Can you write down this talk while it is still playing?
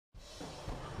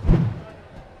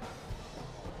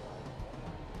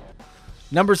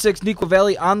Number 6, Neuqua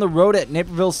Valley on the road at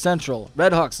Naperville Central.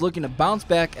 Redhawks looking to bounce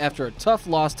back after a tough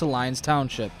loss to Lyons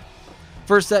Township.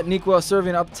 First set, Neuqua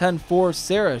serving up 10-4.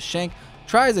 Sarah Schenk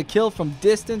tries a kill from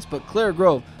distance, but Claire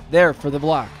Grove there for the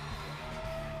block.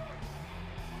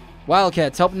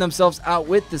 Wildcats helping themselves out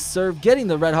with the serve, getting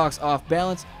the Redhawks off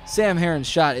balance. Sam Heron's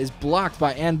shot is blocked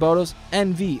by Ann Bodos.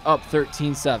 NV up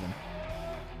 13-7.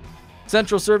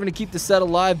 Central serving to keep the set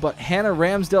alive, but Hannah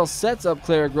Ramsdale sets up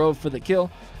Claire Grove for the kill.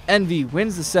 NV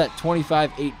wins the set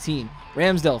 25-18.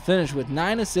 Ramsdale finished with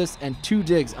 9 assists and 2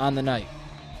 digs on the night.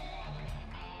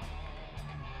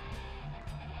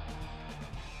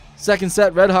 Second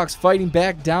set, Redhawks fighting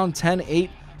back down 10-8.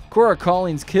 Cora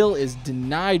Collins' kill is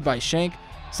denied by Schenk.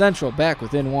 Central back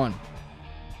within 1.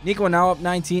 Neuqua now up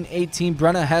 19-18.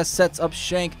 Brenna Hess sets up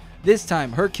Schenk. This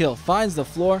time her kill finds the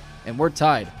floor and we're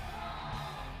tied.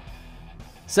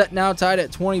 Set now tied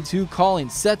at 22.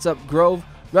 Collins sets up Grove.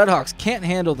 Redhawks can't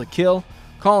handle the kill.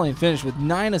 Collins finished with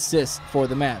 9 assists for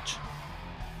the match.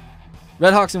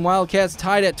 Redhawks and Wildcats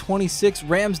tied at 26.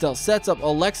 Ramsdale sets up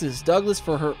Alexis Douglas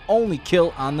for her only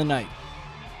kill on the night.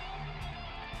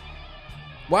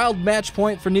 Wild match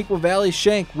point for Neuqua Valley.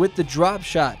 Schenk with the drop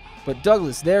shot, but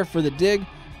Douglas there for the dig,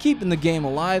 keeping the game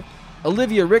alive.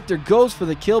 Olivia Richter goes for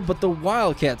the kill, but the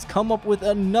Wildcats come up with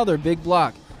another big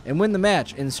block and win the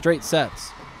match in straight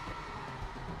sets.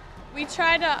 We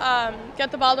try to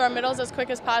get the ball to our middles as quick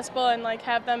as possible and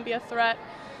have them be a threat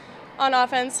on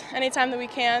offense anytime that we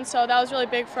can. So that was really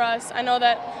big for us. I know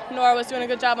that Nora was doing a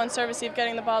good job on service eve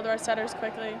getting the ball to our setters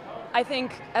quickly. I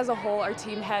think as a whole our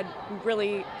team had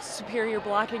really superior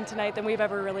blocking tonight than we've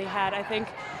ever really had. I think,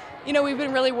 we've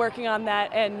been really working on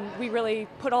that and we really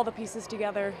put all the pieces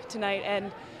together tonight.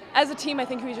 And as a team, I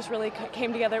think we just really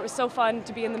came together. It was so fun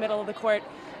to be in the middle of the court,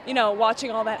 watching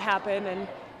all that happen and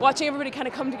watching everybody kind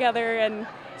of come together and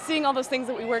seeing all those things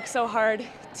that we worked so hard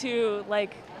to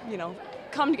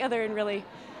come together and really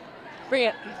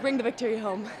bring the victory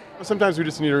home. Sometimes we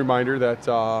just need a reminder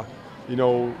that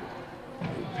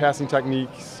passing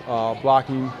techniques,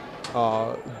 blocking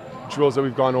drills that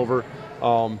we've gone over,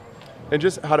 and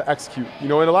just how to execute.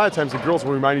 And a lot of times the girls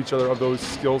will remind each other of those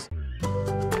skills.